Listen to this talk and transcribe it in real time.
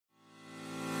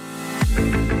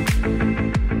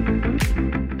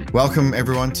Welcome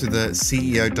everyone to the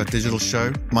CEO.digital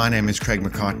show. My name is Craig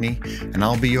McCartney and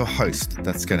I'll be your host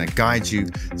that's going to guide you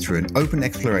through an open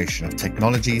exploration of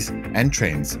technologies and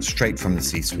trends straight from the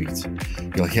C-suite.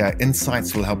 You'll hear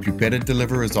insights that will help you better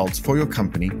deliver results for your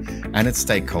company and its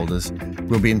stakeholders.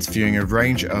 We'll be interviewing a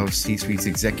range of C-suite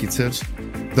executives,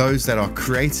 those that are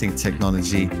creating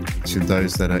technology to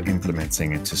those that are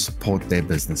implementing it to support their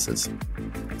businesses.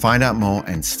 Find out more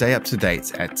and stay up to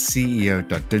date at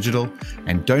CEO.digital,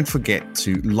 and don't forget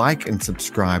to like and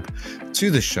subscribe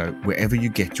to the show wherever you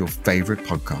get your favorite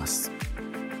podcasts.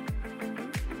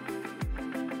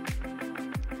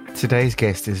 Today's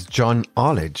guest is John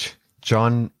Arledge.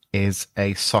 John is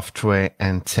a software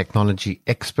and technology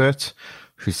expert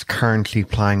who's currently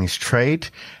plying his trade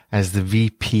as the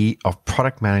VP of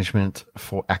Product Management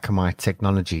for Akamai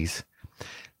Technologies.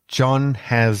 John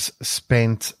has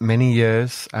spent many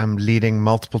years leading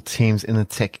multiple teams in the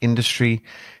tech industry.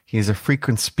 He is a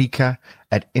frequent speaker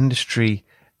at industry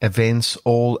events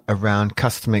all around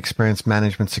customer experience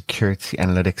management, security,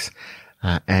 analytics,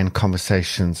 and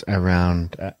conversations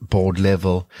around board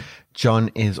level.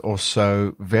 John is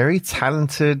also very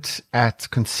talented at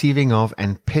conceiving of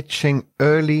and pitching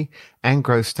early and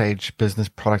growth stage business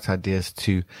product ideas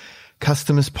to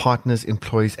customers, partners,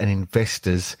 employees, and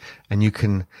investors. And you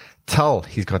can tell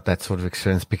he's got that sort of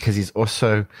experience because he's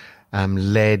also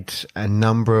led a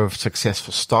number of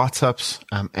successful startups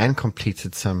and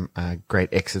completed some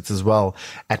great exits as well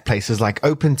at places like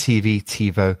OpenTV,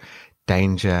 TiVo,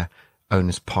 Danger,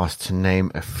 Owner's Pass, to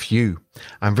name a few.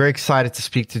 I'm very excited to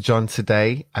speak to John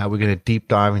today. We're going to deep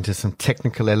dive into some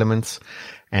technical elements,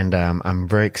 and I'm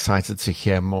very excited to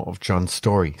hear more of John's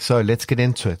story. So let's get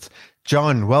into it.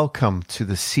 John, welcome to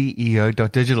the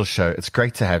CEO.digital show. It's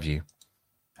great to have you.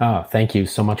 Oh, thank you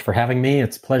so much for having me.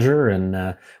 It's a pleasure.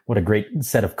 And what a great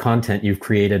set of content you've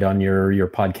created on your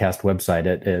podcast website.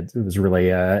 It was really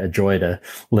a joy to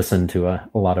listen to a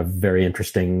lot of very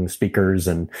interesting speakers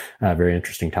and very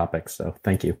interesting topics. So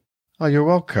thank you. Oh, you're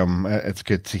welcome. It's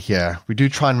good to hear. We do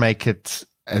try and make it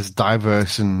as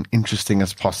diverse and interesting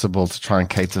as possible to try and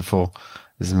cater for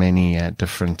as many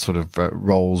different sort of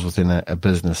roles within a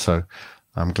business. So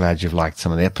I'm glad you've liked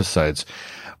some of the episodes.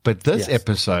 But this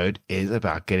episode is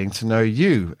about getting to know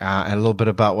you and a little bit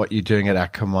about what you're doing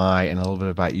at Akamai and a little bit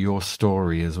about your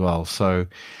story as well. So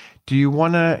do you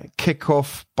want to kick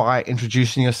off by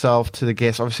introducing yourself to the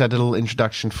guests? Obviously, I did a little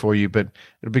introduction for you, but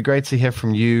it'd be great to hear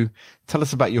from you. Tell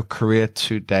us about your career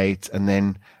to date, and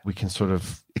then we can sort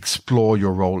of explore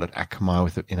your role at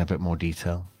Akamai in a bit more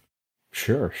detail.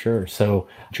 Sure. So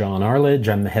John Arledge,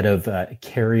 I'm the head of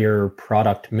carrier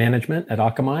product management at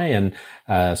Akamai.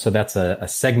 And so that's a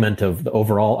segment of the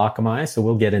overall Akamai. So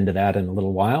we'll get into that in a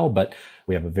little while, but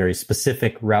we have a very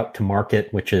specific route to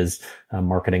market, which is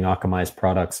marketing Akamai's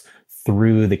products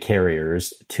through the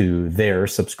carriers to their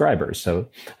subscribers. So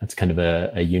that's kind of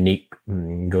a unique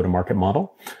go-to-market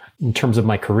model. In terms of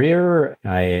my career,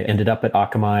 I ended up at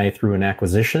Akamai through an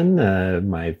acquisition.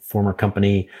 My former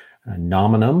company,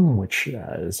 Nominum, which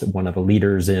is one of the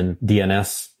leaders in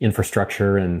DNS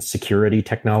infrastructure and security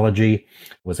technology,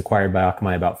 was acquired by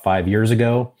Akamai about 5 years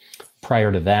ago.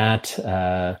 Prior to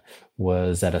that,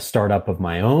 was at a startup of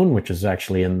my own, which is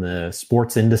actually in the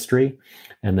sports industry.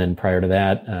 And then prior to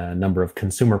that, a number of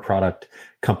consumer product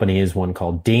companies, one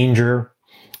called Danger,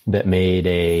 that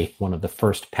made one of the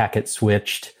first packet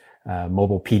switched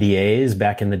mobile PDAs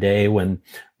back in the day when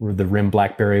the RIM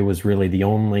BlackBerry was really the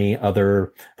only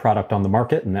other product on the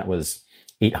market, and that was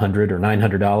 $800 or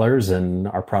 $900, and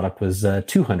our product was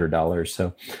 $200.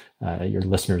 So your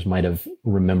listeners might have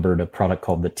remembered a product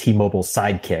called the T-Mobile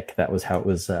Sidekick. That was how it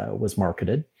was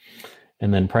marketed.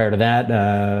 And then prior to that,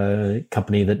 a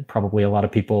company that probably a lot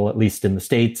of people, at least in the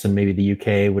States and maybe the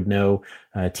UK, would know,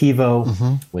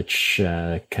 TiVo, which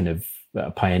kind of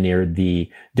pioneered the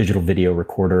digital video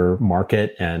recorder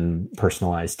market and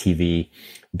personalized TV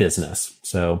business.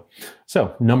 So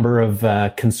number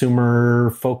of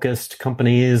consumer focused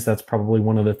companies. That's probably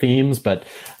one of the themes, but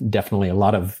definitely a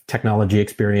lot of technology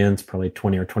experience, probably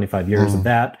 20 or 25 years of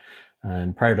that.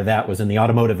 And prior to that was in the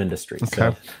automotive industry. Okay.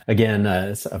 So again,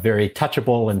 it's a very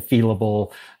touchable and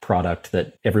feelable product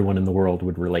that everyone in the world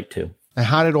would relate to. And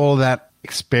how did all that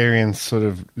experience sort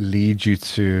of lead you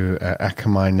to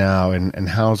Akamai now, and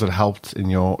how has it helped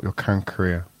in your current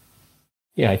career?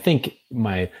 Yeah, I think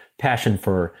my passion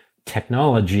for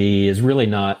technology is really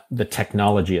not the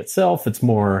technology itself. It's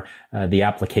more the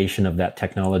application of that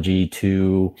technology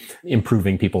to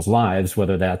improving people's lives,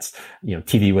 whether that's,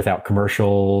 TV without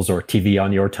commercials or TV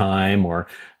on your time, or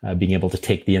being able to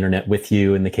take the internet with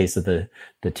you in the case of the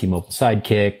T-Mobile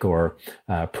Sidekick, or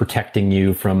protecting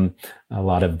you from a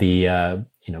lot of the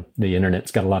the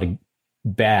internet's got a lot of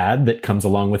bad that comes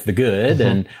along with the good,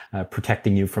 and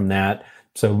protecting you from that.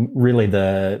 So really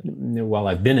while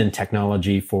I've been in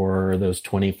technology for those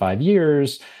 25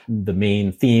 years, the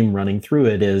main theme running through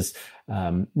it is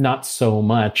not so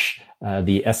much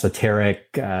the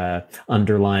esoteric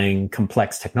underlying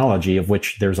complex technology, of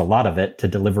which there's a lot of it to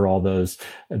deliver all those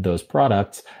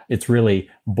products. It's really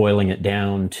boiling it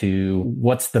down to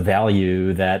what's the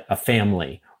value that a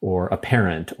family or a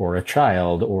parent or a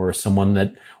child or someone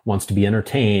that wants to be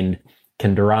entertained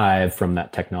can derive from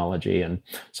that technology. And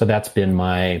so that's been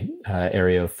my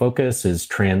area of focus, is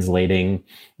translating,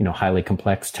 highly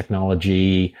complex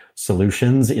technology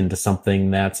solutions into something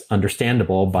that's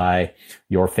understandable by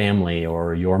your family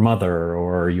or your mother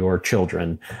or your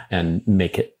children, and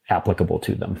make it applicable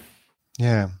to them.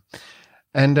 Yeah.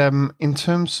 And in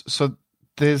terms, so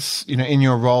there's, in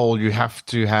your role, you have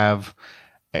to have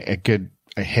a good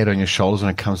head on your shoulders when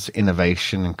it comes to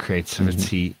innovation and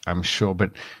creativity, I'm sure,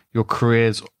 but your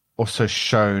career's also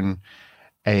shown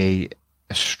there's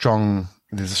a strong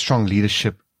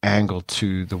leadership angle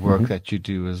to the work that you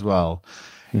do as well.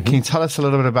 Can you tell us a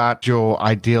little bit about your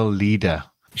ideal leader?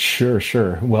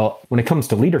 Sure. Well, when it comes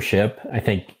to leadership, I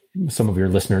think some of your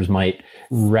listeners might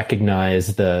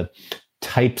recognize the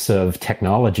types of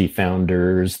technology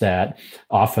founders that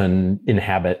often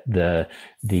inhabit the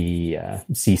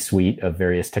C-suite of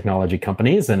various technology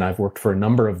companies. And I've worked for a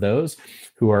number of those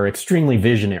who are extremely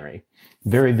visionary,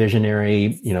 very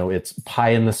visionary. It's pie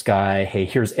in the sky. Hey,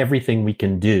 here's everything we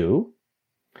can do.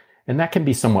 And that can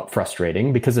be somewhat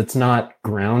frustrating because it's not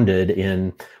grounded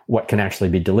in what can actually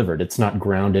be delivered. It's not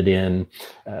grounded in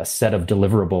a set of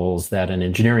deliverables that an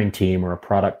engineering team or a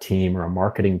product team or a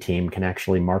marketing team can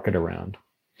actually market around.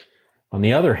 On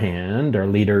the other hand, are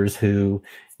leaders who,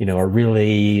 are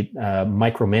really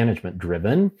micromanagement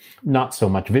driven, not so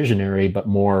much visionary, but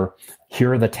more,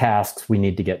 here are the tasks we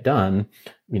need to get done.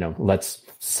 Let's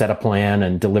set a plan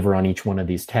and deliver on each one of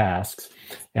these tasks.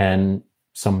 And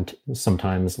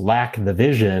sometimes lack the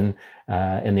vision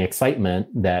and the excitement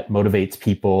that motivates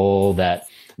people, that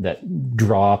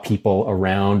draw people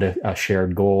around a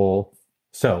shared goal.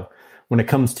 So when it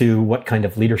comes to what kind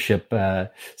of leadership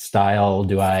style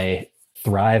do I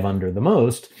thrive under the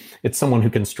most, it's someone who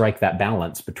can strike that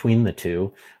balance between the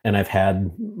two. And I've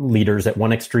had leaders at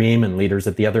one extreme and leaders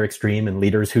at the other extreme, and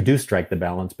leaders who do strike the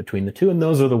balance between the two. And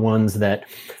those are the ones that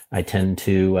I tend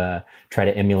to try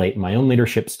to emulate in my own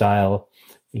leadership style.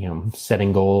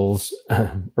 Setting goals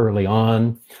early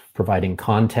on, providing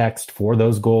context for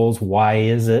those goals. Why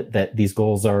is it that these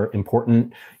goals are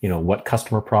important? What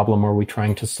customer problem are we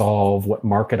trying to solve? What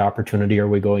market opportunity are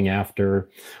we going after?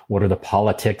 What are the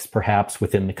politics perhaps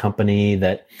within the company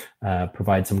that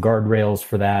provide some guardrails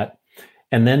for that?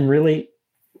 And then really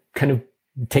kind of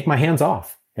take my hands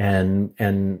off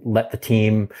and let the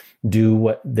team do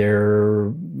what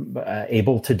they're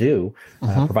able to do,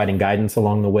 providing guidance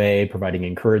along the way, providing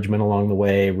encouragement along the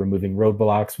way, removing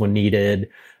roadblocks when needed.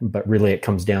 But really it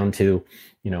comes down to,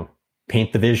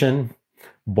 paint the vision,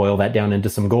 boil that down into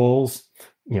some goals,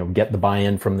 get the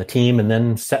buy-in from the team, and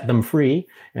then set them free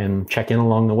and check in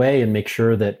along the way and make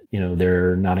sure that,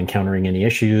 they're not encountering any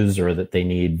issues or that they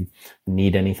need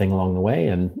anything along the way.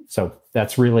 And so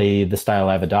that's really the style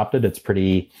I've adopted. It's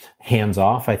pretty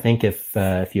hands-off. I think if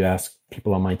you ask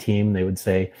people on my team, they would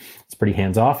say it's pretty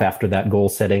hands-off after that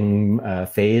goal-setting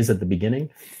phase at the beginning.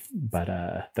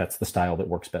 But that's the style that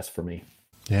works best for me.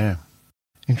 Yeah.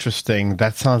 Interesting.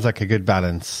 That sounds like a good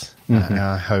balance.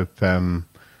 I hope... I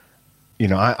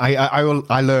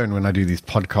learn when I do these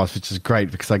podcasts, which is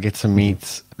great because I get to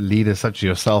meet leaders such as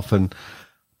yourself, and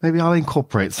maybe I'll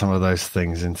incorporate some of those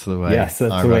things into the way that's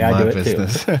I the way run I my do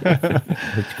business. It too.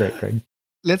 It's great, Craig.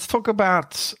 Let's talk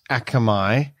about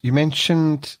Akamai. You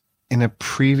mentioned in a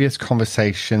previous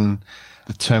conversation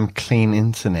the term clean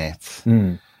internet.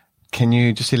 Can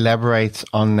you just elaborate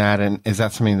on that? And is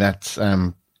that something that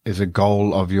is a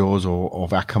goal of yours or of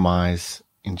Akamai's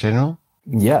in general?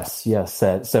 Yes.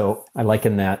 So I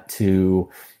liken that to,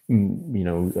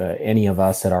 any of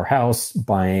us at our house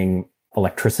buying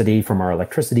electricity from our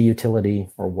electricity utility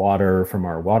or water from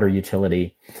our water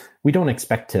utility. We don't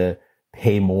expect to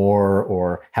pay more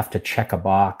or have to check a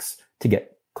box to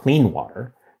get clean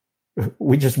water.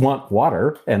 We just want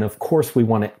water. And of course we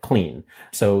want it clean.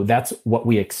 So that's what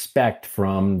we expect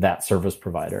from that service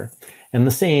provider. And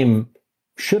the same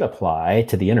should apply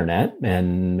to the internet,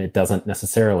 and it doesn't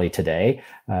necessarily today.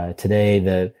 Today,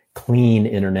 the clean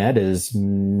internet is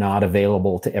not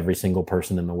available to every single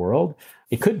person in the world.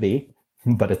 It could be,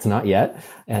 but it's not yet.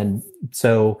 And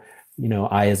so,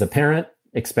 I, as a parent,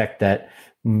 expect that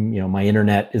my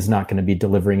internet is not going to be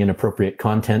delivering inappropriate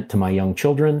content to my young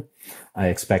children. I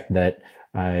expect that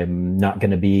I'm not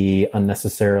going to be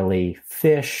unnecessarily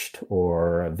phished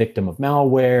or a victim of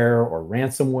malware or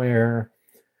ransomware.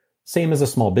 Same as a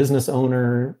small business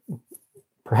owner.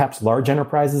 Perhaps large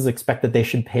enterprises expect that they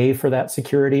should pay for that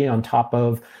security on top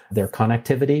of their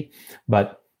connectivity,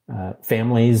 but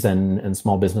families and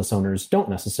small business owners don't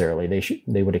necessarily.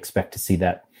 They would expect to see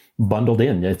that bundled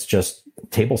in. It's just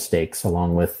table stakes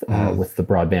along with the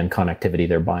broadband connectivity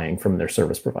they're buying from their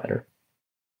service provider.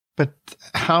 But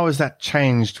how has that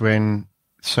changed when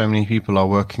so many people are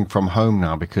working from home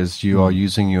now, because you are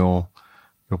using your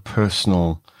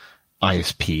personal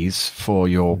ISPs for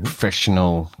your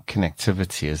professional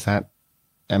connectivity? Is that?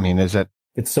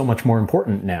 It's so much more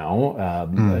important now.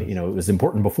 It was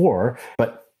important before,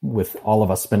 but with all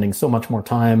of us spending so much more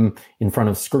time in front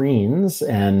of screens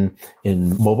and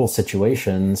in mobile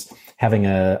situations, having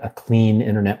a clean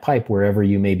internet pipe wherever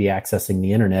you may be accessing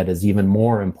the internet is even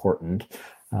more important.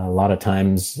 A lot of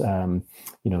times,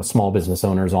 small business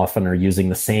owners often are using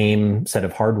the same set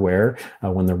of hardware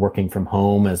when they're working from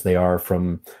home as they are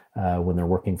from when they're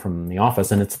working from the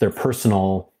office, and it's their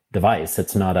personal device.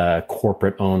 It's not a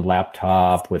corporate-owned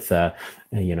laptop with a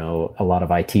lot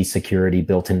of IT security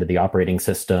built into the operating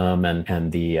system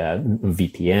and the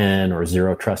VPN or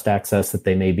zero trust access that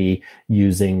they may be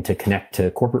using to connect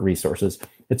to corporate resources.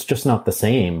 It's just not the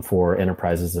same for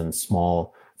enterprises and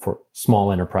small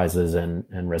enterprises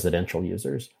and residential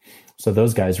users. So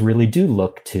those guys really do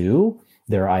look to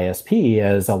their ISP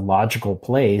as a logical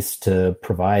place to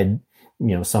provide,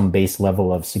 some base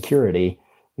level of security.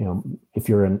 If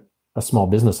you're a small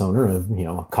business owner,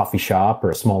 a coffee shop or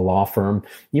a small law firm,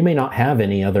 you may not have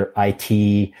any other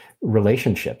IT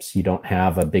relationships. You don't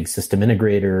have a big system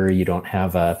integrator. You don't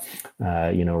have a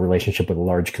relationship with a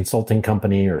large consulting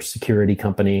company or security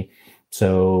company.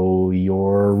 So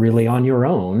you're really on your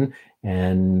own,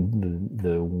 and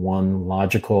the one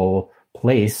logical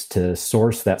place to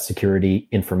source that security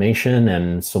information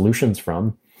and solutions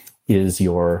from is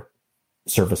your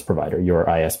service provider, your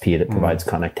ISP that provides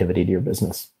connectivity to your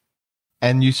business.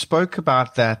 And you spoke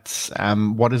about that.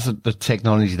 What is the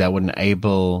technology that would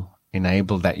enable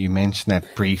that? You mentioned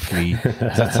that briefly.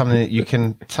 Is that something that you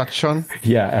can touch on?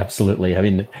 Yeah, absolutely. I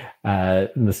mean,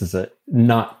 this is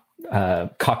not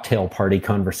cocktail party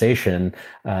conversation.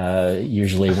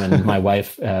 Usually when my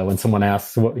wife, when someone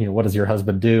asks, what does your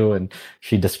husband do? And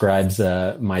she describes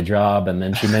my job, and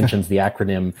then she mentions the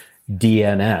acronym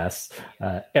DNS,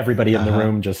 everybody in the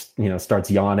room just, starts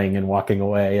yawning and walking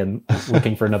away and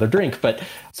looking for another drink. But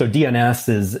so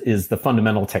DNS is the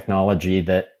fundamental technology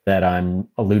that I'm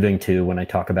alluding to when I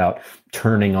talk about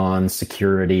turning on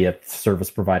security at the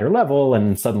service provider level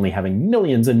and suddenly having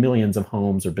millions and millions of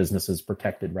homes or businesses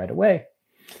protected right away.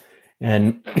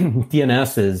 And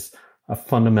DNS is a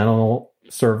fundamental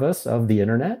service of the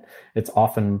internet.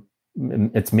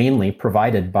 It's mainly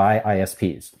provided by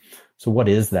ISPs. So what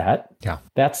is that? Yeah.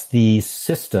 That's the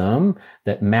system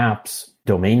that maps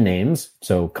domain names,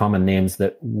 so common names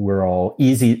that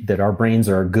that our brains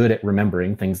are good at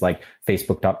remembering, things like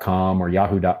facebook.com or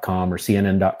yahoo.com or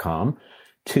cnn.com,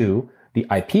 to the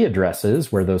IP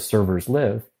addresses where those servers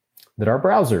live that our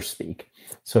browsers speak.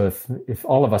 So if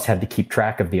all of us had to keep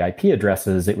track of the IP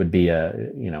addresses, it would be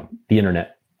the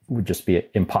internet would just be an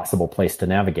impossible place to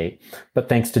navigate. But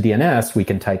thanks to DNS, we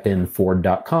can type in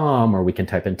Ford.com or we can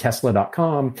type in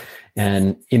Tesla.com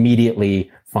and immediately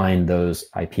find those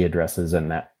IP addresses and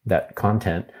that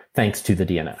content thanks to the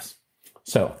DNS.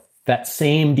 So that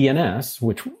same DNS,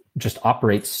 which just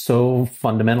operates so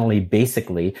fundamentally,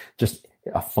 basically just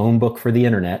a phone book for the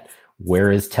internet,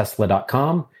 where is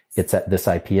Tesla.com? It's at this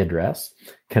IP address,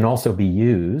 can also be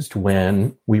used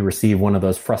when we receive one of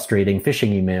those frustrating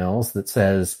phishing emails that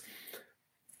says,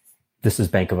 this is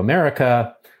Bank of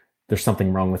America, there's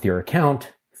something wrong with your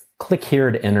account. Click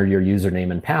here to enter your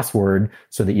username and password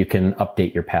so that you can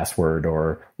update your password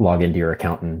or log into your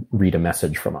account and read a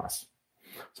message from us.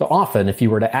 So often, if you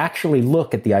were to actually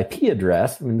look at the IP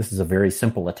address, this is a very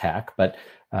simple attack, but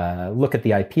look at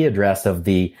the IP address of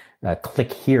the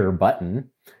click here button,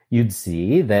 you'd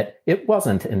see that it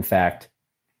wasn't, in fact,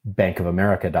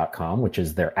 bankofamerica.com, which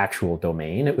is their actual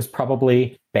domain. It was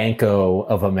probably Banco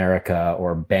of America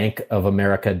or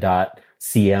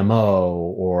bankofamerica.cmo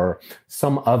or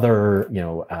some other,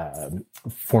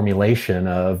 formulation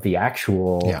of the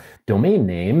actual domain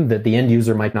name that the end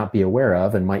user might not be aware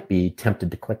of and might be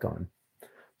tempted to click on.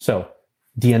 So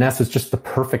DNS is just the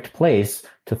perfect place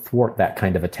to thwart that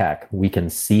kind of attack. We can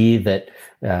see that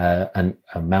a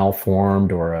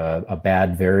malformed or a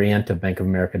bad variant of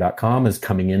bankofamerica.com is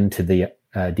coming into the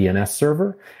DNS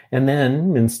server. And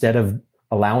then instead of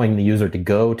allowing the user to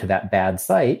go to that bad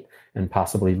site and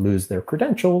possibly lose their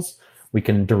credentials, we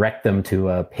can direct them to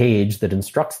a page that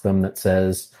instructs them that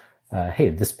says, hey,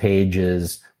 this page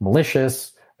is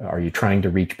malicious. Are you trying to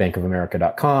reach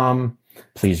bankofamerica.com?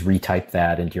 Please retype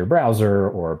that into your browser,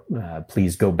 or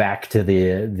please go back to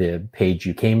the page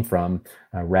you came from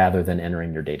rather than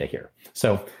entering your data here.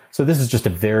 So this is just a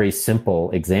very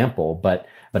simple example, but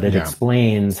it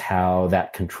explains how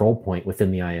that control point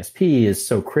within the ISP is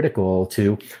so critical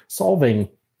to solving,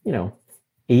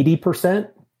 80%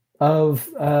 of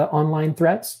online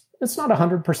threats. It's not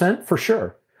 100% for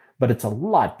sure, but it's a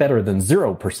lot better than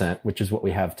 0%, which is what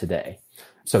we have today.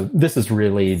 So this is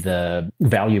really the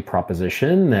value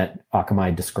proposition that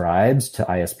Akamai describes to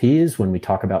ISPs when we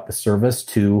talk about the service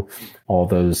to all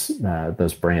those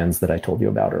brands that I told you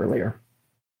about earlier.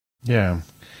 Yeah.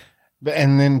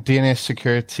 And then DNS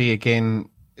security, again,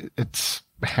 it's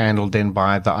handled then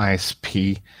by the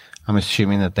ISP. I'm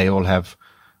assuming that they all have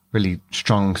really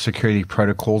strong security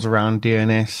protocols around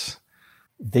DNS.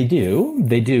 They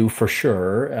do for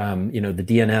sure. The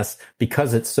DNS,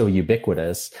 because it's so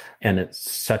ubiquitous and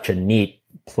it's such a neat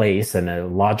place and a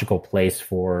logical place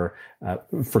for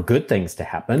good things to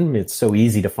happen. It's so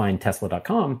easy to find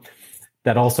Tesla.com.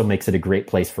 That also makes it a great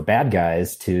place for bad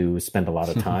guys to spend a lot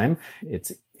of time.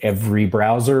 It's every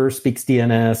browser speaks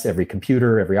DNS, every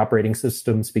computer, every operating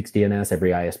system speaks DNS, every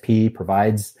ISP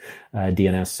provides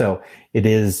DNS. So it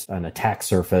is an attack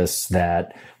surface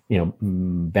that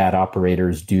bad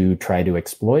operators do try to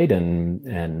exploit.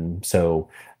 And so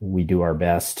we do our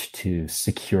best to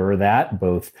secure that,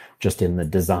 both just in the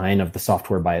design of the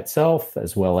software by itself,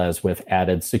 as well as with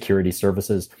added security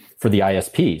services for the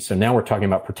ISP. So now we're talking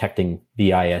about protecting the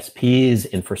ISP's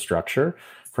infrastructure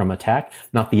from attack,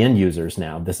 not the end users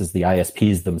now. This is the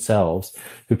ISPs themselves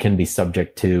who can be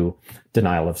subject to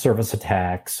denial of service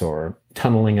attacks or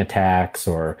tunneling attacks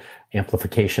or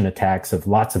amplification attacks of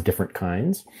lots of different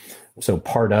kinds. So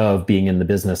part of being in the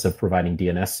business of providing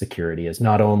DNS security is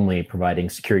not only providing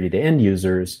security to end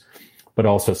users, but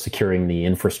also securing the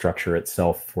infrastructure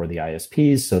itself for the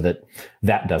ISPs so that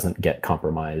that doesn't get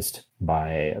compromised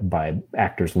by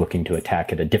actors looking to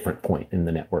attack at a different point in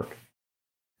the network.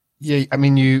 Yeah, I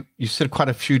mean, you said quite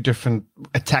a few different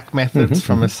attack methods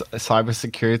from a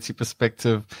cybersecurity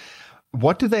perspective.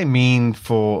 What do they mean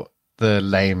for the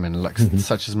layman,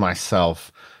 such as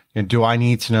myself? Do I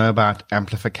need to know about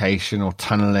amplification or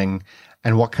tunneling?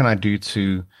 And what can I do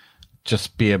to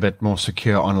just be a bit more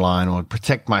secure online or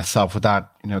protect myself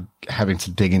without, having to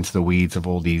dig into the weeds of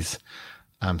all these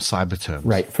cyber terms?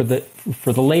 Right. For the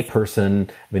layperson,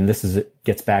 I mean,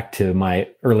 gets back to my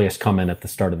earliest comment at the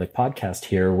start of the podcast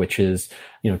here, which is,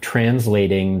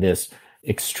 translating this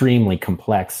extremely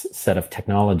complex set of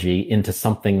technology into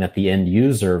something that the end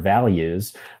user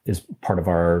values is part of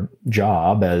our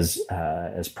job as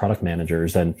product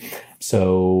managers. And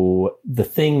so the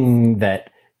thing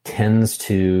that tends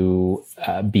to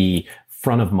be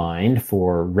front of mind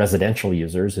for residential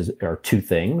users are two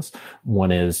things.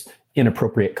 One is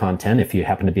inappropriate content. If you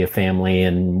happen to be a family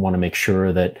and want to make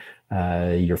sure that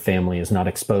your family is not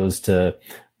exposed to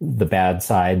the bad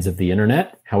sides of the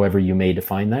internet, however you may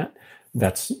define that,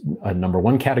 that's a number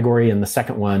one category. And the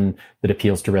second one that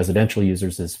appeals to residential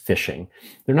users is phishing.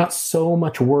 They're not so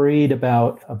much worried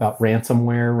about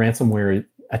ransomware. Ransomware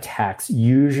attacks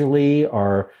usually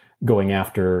are going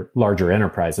after larger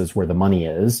enterprises where the money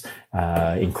is,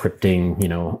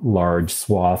 encrypting, large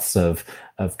swaths of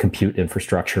compute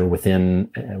infrastructure within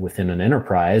an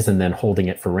enterprise and then holding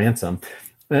it for ransom.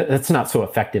 That's not so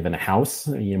effective in a house.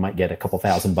 You might get a couple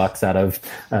 $1,000 out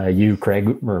of you,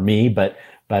 Craig, or me, but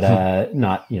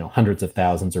not, hundreds of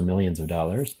thousands or millions of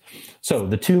dollars. So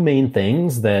the two main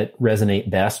things that resonate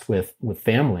best with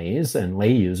families and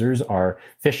lay users are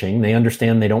phishing. They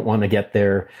understand they don't want to get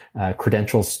their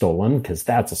credentials stolen because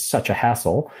that's such a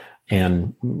hassle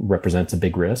and represents a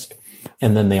big risk.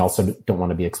 And then they also don't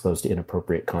want to be exposed to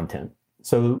inappropriate content.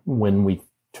 So when we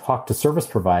talk to service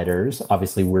providers,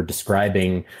 obviously we're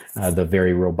describing the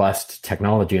very robust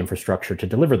technology infrastructure to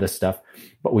deliver this stuff,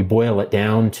 but we boil it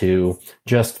down to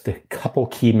just the couple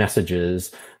key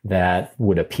messages that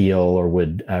would appeal or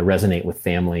would resonate with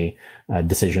family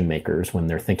decision makers when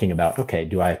they're thinking about, okay,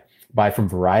 do I buy from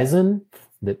Verizon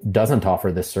that doesn't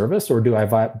offer this service, or do I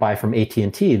buy from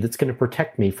AT&T that's going to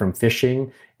protect me from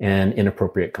phishing and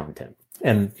inappropriate content?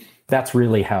 And that's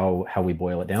really how we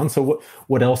boil it down. So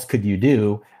what else could you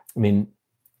do? I mean,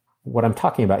 what I'm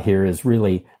talking about here is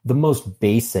really the most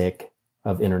basic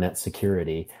of internet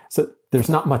security. So there's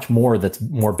not much more that's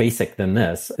more basic than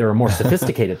this. There are more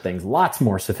sophisticated things, lots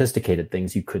more sophisticated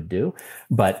things you could do.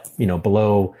 But,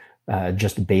 below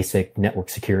just basic network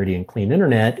security and clean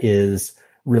internet is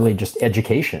really just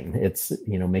education. It's,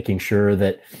 making sure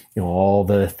that, all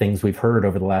the things we've heard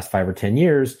over the last 5 or 10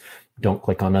 years, don't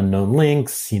click on unknown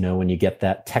links. When you get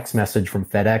that text message from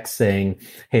FedEx saying,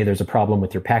 hey, there's a problem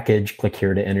with your package, click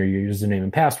here to enter your username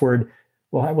and password.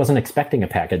 Well, I wasn't expecting a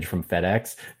package from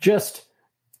FedEx. Just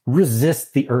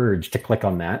resist the urge to click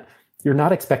on that. You're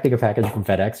not expecting a package from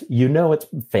FedEx. It's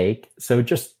fake. So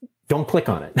just don't click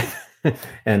on it.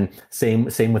 And same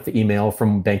with the email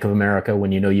from Bank of America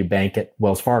when you bank at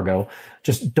Wells Fargo.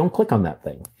 Just don't click on that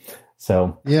thing.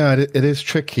 So yeah, it is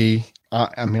tricky.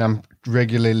 I'm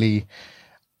regularly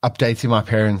updating my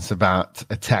parents about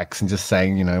attacks and just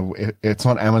saying, it's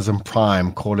not Amazon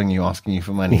Prime calling you, asking you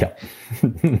for money. Yeah.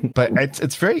 But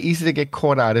it's very easy to get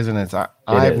caught out, isn't it?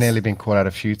 I've nearly been caught out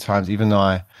a few times, even though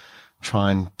I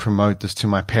try and promote this to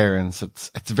my parents.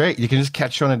 You can just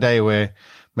catch you on a day where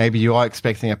maybe you are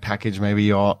expecting a package,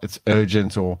 maybe it's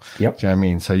urgent, or do you know what I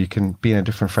mean? So you can be in a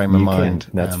different frame of mind.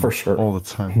 That's for sure. All the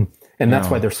time. And that's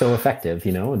why they're so effective,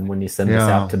 and when you send this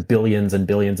out to billions and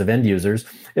billions of end users,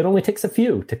 it only takes a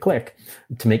few to click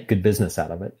to make good business out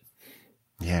of it.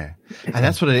 Yeah. And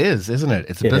that's what it is, isn't it?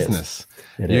 It's a business.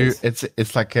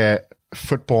 It's like a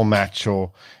football match,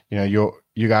 or,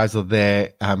 you guys are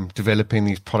there developing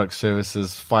these product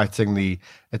services, fighting the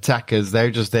attackers.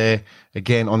 They're just there,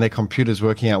 again, on their computers,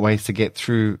 working out ways to get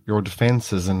through your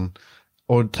defenses, and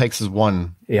all it takes is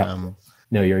one. Yeah.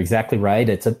 No, you're exactly right.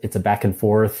 It's a back and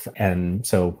forth. And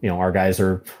so, our guys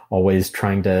are always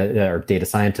our data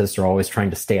scientists are always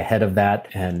trying to stay ahead of that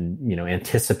and,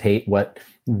 anticipate what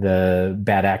the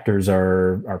bad actors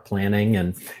are planning.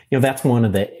 And, that's one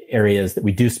of the areas that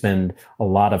we do spend a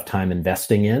lot of time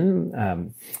investing in.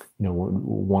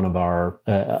 One of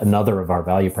another of our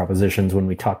value propositions when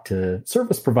we talk to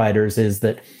service providers is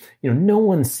that, no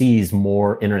one sees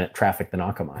more internet traffic than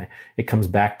Akamai. It comes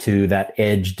back to that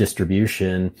edge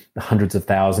distribution, the hundreds of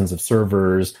thousands of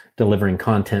servers delivering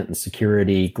content and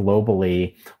security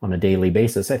globally on a daily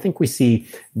basis. I think we see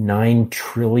 9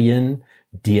 trillion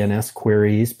DNS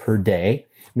queries per day.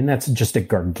 That's just a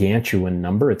gargantuan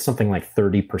number. It's something like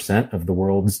 30% of the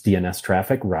world's DNS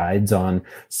traffic rides on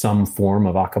some form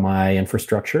of Akamai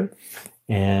infrastructure.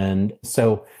 And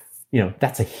so,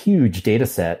 that's a huge data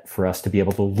set for us to be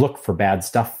able to look for bad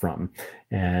stuff from.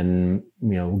 And,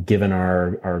 given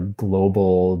our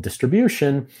global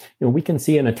distribution, we can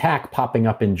see an attack popping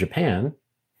up in Japan,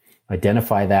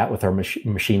 identify that with our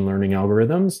machine learning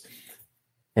algorithms,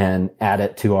 and add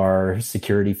it to our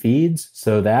security feeds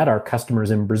so that our customers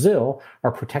in Brazil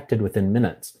are protected within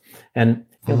minutes. And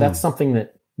that's something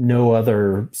that no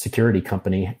other security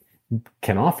company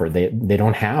can offer. They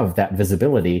don't have that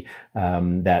visibility,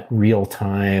 that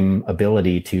real-time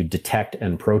ability to detect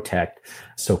and protect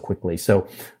so quickly. So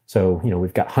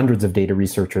we've got hundreds of data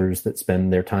researchers that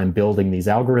spend their time building these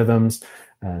algorithms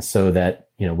so that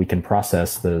we can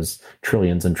process those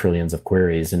trillions and trillions of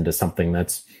queries into something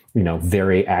that's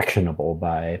very actionable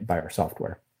by our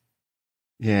software.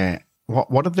 Yeah.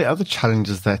 What are the other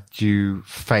challenges that you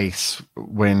face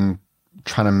when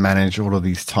trying to manage all of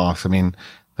these tasks?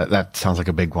 That sounds like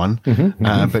a big one.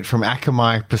 But from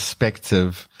Akamai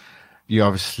perspective, you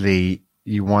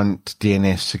want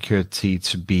DNS security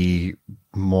to be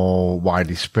more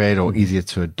widely spread or easier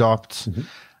to adopt.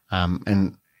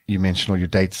 And you mentioned all your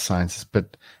data scientists,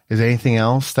 but is there anything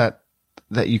else that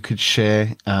you could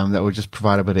share that would just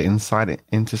provide a bit of insight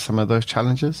into some of those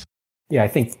challenges? Yeah, I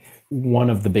think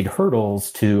one of the big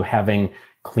hurdles to having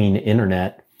clean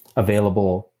internet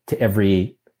available to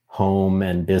every home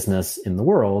and business in the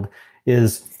world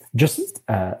is just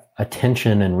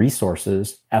attention and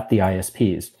resources at the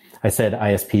ISPs. I said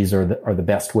ISPs are the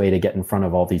best way to get in front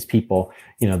of all these people.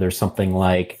 There's something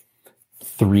like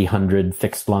 300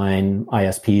 fixed line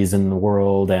ISPs in the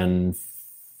world and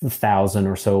 1,000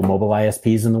 or so mobile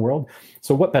ISPs in the world.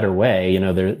 So what better way?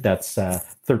 That's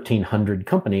 1,300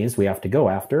 companies we have to go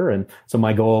after. And so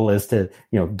my goal is to,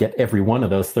 get every one of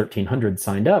those 1,300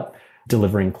 signed up,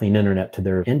 delivering clean internet to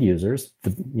their end users,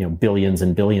 billions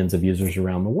and billions of users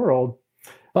around the world.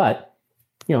 But,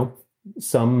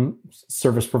 some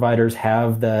service providers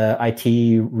have the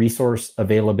IT resource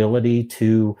availability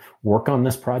to work on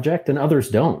this project and others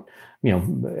don't.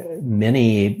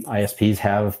 Many ISPs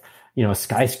have, a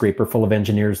skyscraper full of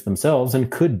engineers themselves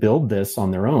and could build this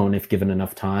on their own if given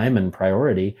enough time and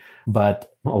priority.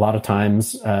 But a lot of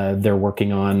times they're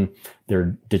working on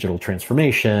their digital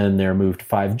transformation, their move to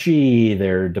 5G,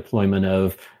 their deployment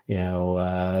of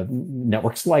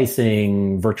network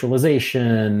slicing,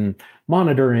 virtualization,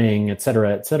 monitoring, et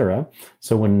cetera, et cetera.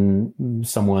 So when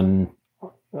someone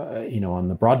on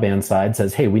the broadband side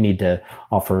says, hey, we need to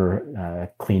offer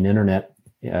clean internet,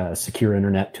 secure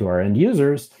internet to our end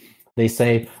users, they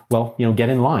say, well, get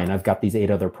in line. I've got these 8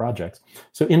 other projects.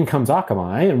 So in comes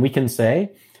Akamai, and we can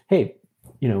say, hey,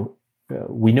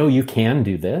 we know you can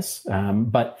do this,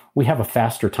 but we have a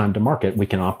faster time to market. We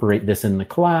can operate this in the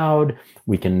cloud.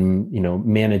 We can,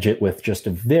 manage it with just a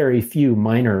very few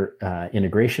minor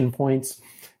integration points,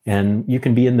 and you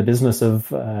can be in the business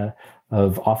of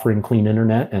offering clean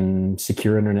internet and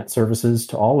secure internet services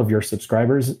to all of your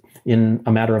subscribers in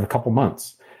a matter of a couple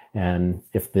months. And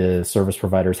if the service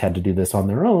providers had to do this on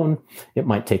their own, it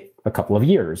might take a couple of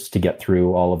years to get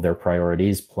through all of their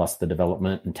priorities, plus the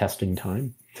development and testing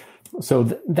time. So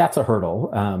that's a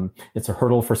hurdle. It's a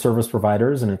hurdle for service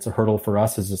providers, and it's a hurdle for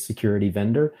us as a security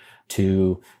vendor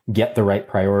to get the right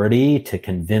priority, to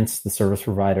convince the service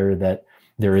provider that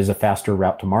there is a faster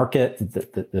route to market,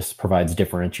 that this provides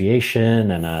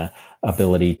differentiation and a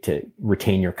ability to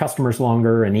retain your customers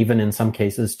longer, and even in some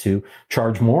cases to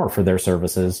charge more for their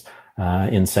services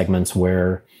in segments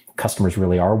where customers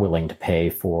really are willing to pay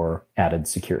for added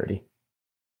security.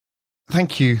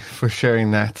 Thank you for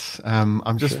sharing that.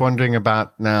 I'm just wondering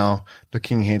about now,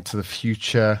 looking ahead to the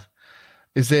future.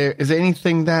 Is there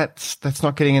anything that's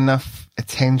not getting enough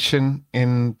attention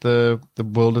in the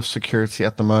world of security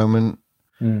at the moment,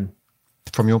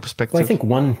 from your perspective? Well, I think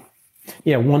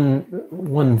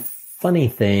one funny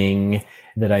thing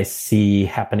that I see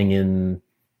happening in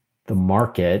the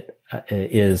market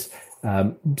is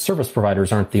service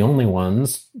providers aren't the only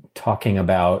ones talking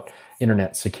about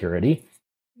internet security.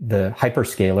 The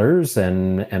hyperscalers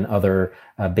and other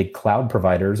big cloud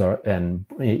providers and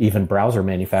even browser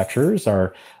manufacturers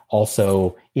are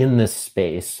also in this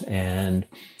space. And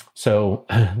so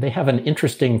they have an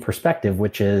interesting perspective,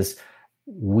 which is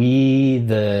we,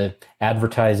 the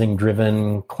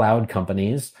advertising-driven cloud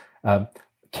companies,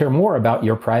 care more about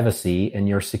your privacy and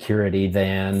your security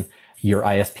than your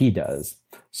ISP does.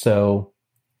 So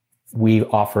we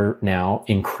offer now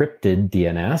encrypted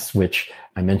DNS, which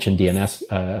I mentioned DNS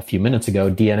a few minutes ago.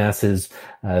 DNS is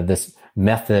this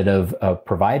method of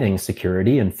providing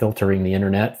security and filtering the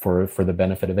internet for the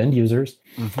benefit of end users.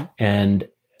 Mm-hmm. And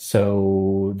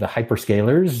so the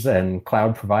hyperscalers and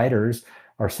cloud providers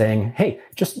are saying, hey,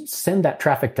 just send that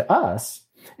traffic to us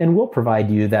and we'll provide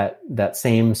you that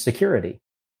same security.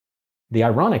 The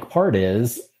ironic part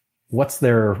is, what's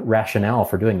their rationale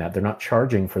for doing that? They're not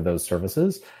charging for those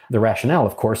services. The rationale,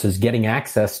 of course, is getting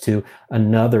access to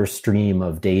another stream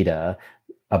of data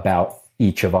about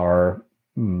each of our,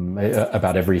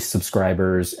 about every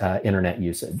subscriber's internet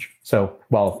usage. So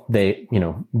while they,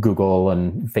 Google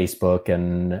and Facebook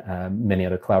and many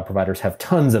other cloud providers have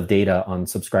tons of data on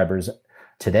subscribers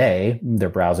today, their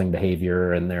browsing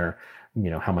behavior and their,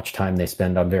 how much time they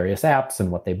spend on various apps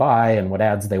and what they buy and what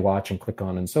ads they watch and click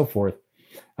on and so forth.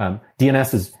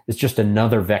 DNS is just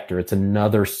another vector. It's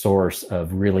another source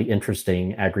of really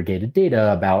interesting aggregated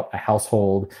data about a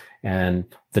household and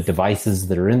the devices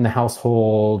that are in the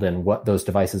household and what those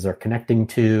devices are connecting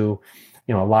to.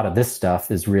 A lot of this stuff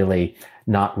is really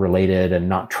not related and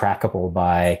not trackable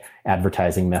by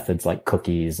advertising methods like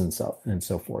cookies and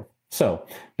so forth. So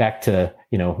back to,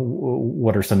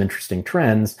 what are some interesting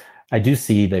trends? I do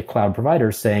see the cloud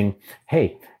providers saying,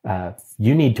 hey,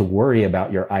 you need to worry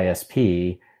about your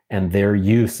ISP and their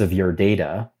use of your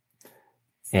data.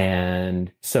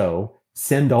 And so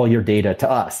send all your data to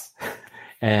us.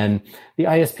 And the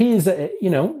ISPs,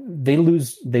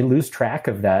 they lose track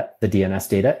of the DNS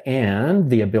data and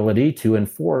the ability to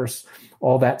enforce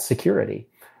all that security.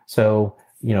 So,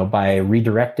 by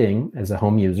redirecting, as a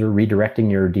home user, redirecting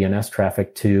your DNS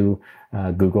traffic to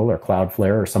Google or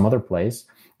Cloudflare or some other place,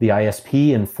 the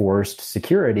ISP enforced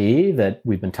security that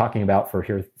we've been talking about for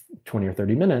here 20 or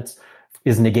 30 minutes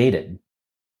is negated.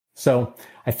 So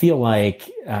I feel like,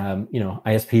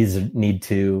 ISPs need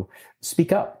to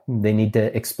speak up. They need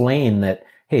to explain that,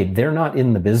 hey, they're not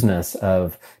in the business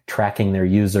of tracking their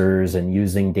users and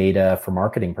using data for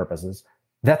marketing purposes.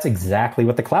 That's exactly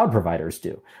what the cloud providers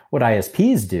do. What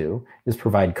ISPs do is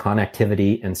provide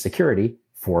connectivity and security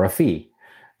for a fee.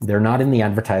 They're not in the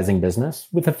advertising business,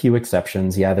 with a few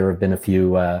exceptions. Yeah, there have been a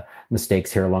few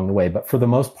mistakes here along the way, but for the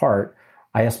most part,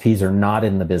 ISPs are not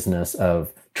in the business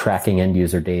of tracking end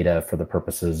user data for the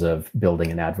purposes of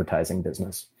building an advertising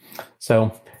business.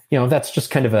 So, that's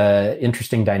just kind of a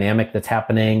interesting dynamic that's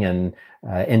happening, and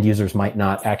end users might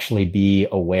not actually be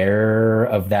aware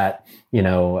of that,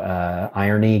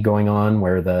 irony going on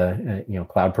where the,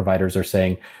 cloud providers are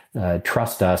saying,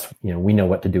 trust us, we know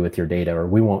what to do with your data, or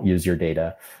we won't use your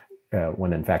data.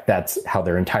 when in fact that's how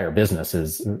their entire business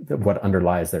is, what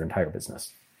underlies their entire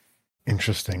business.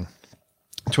 Interesting.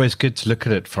 It's always good to look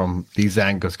at it from these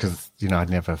angles because, I'd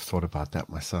never have thought about that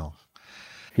myself.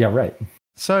 Yeah, right.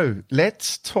 So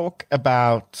let's talk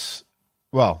about,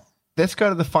 let's go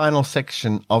to the final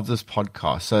section of this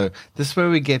podcast. So this is where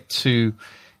we get to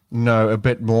know a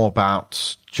bit more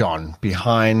about John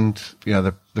behind,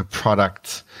 the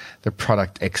product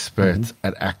expert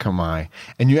at Akamai.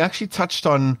 And you actually touched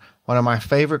on one of my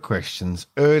favorite questions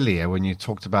earlier when you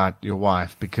talked about your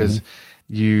wife, because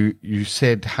you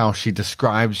said how she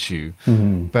describes you.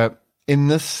 But in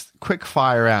this quick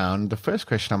fire round, the first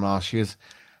question I'm going to ask you is,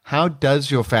 how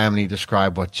does your family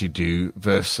describe what you do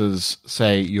versus,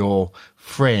 say, your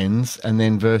friends, and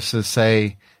then versus,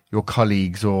 say, your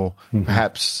colleagues or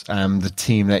perhaps the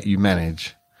team that you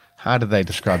manage? How do they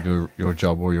describe your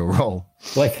job or your role?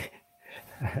 Like,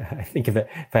 I think if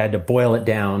I had to boil it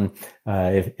down,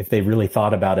 if they really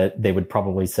thought about it, they would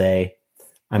probably say,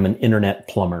 I'm an internet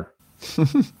plumber.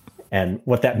 And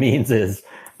what that means is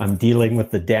I'm dealing with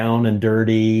the down and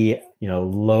dirty,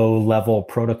 low level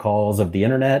protocols of the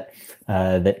internet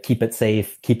that keep it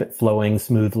safe, keep it flowing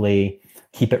smoothly,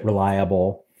 keep it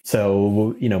reliable.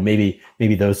 So, maybe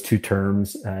those two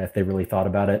terms, if they really thought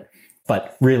about it.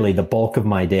 But really, the bulk of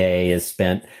my day is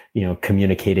spent,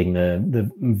 communicating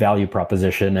the value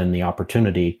proposition and the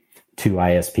opportunity to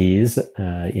ISPs,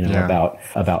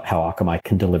 about how Akamai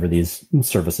can deliver these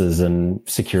services and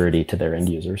security to their end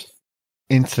users.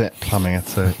 Internet plumbing,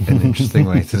 it's an interesting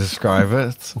way to describe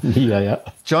it. Yeah.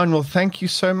 John, well, thank you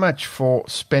so much for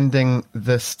spending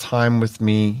this time with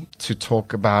me to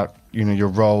talk about, your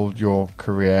role, your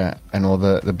career, and all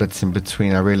the bits in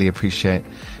between. I really appreciate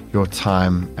your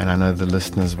time, and I know the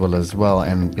listeners will as well.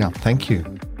 And thank you.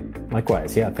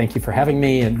 Likewise. Yeah. Thank you for having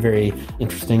me. A very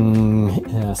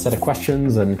interesting set of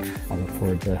questions, and I look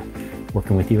forward to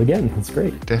working with you again. That's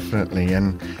great. Definitely.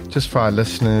 And just for our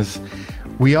listeners,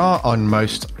 we are on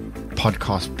most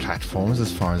podcast platforms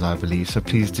as far as I believe. So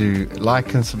please do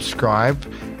like and subscribe,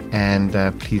 and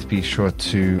please be sure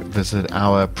to visit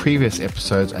our previous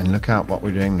episodes and look out what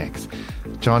we're doing next.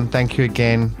 John, thank you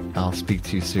again. I'll speak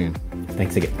to you soon.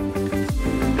 Thanks again.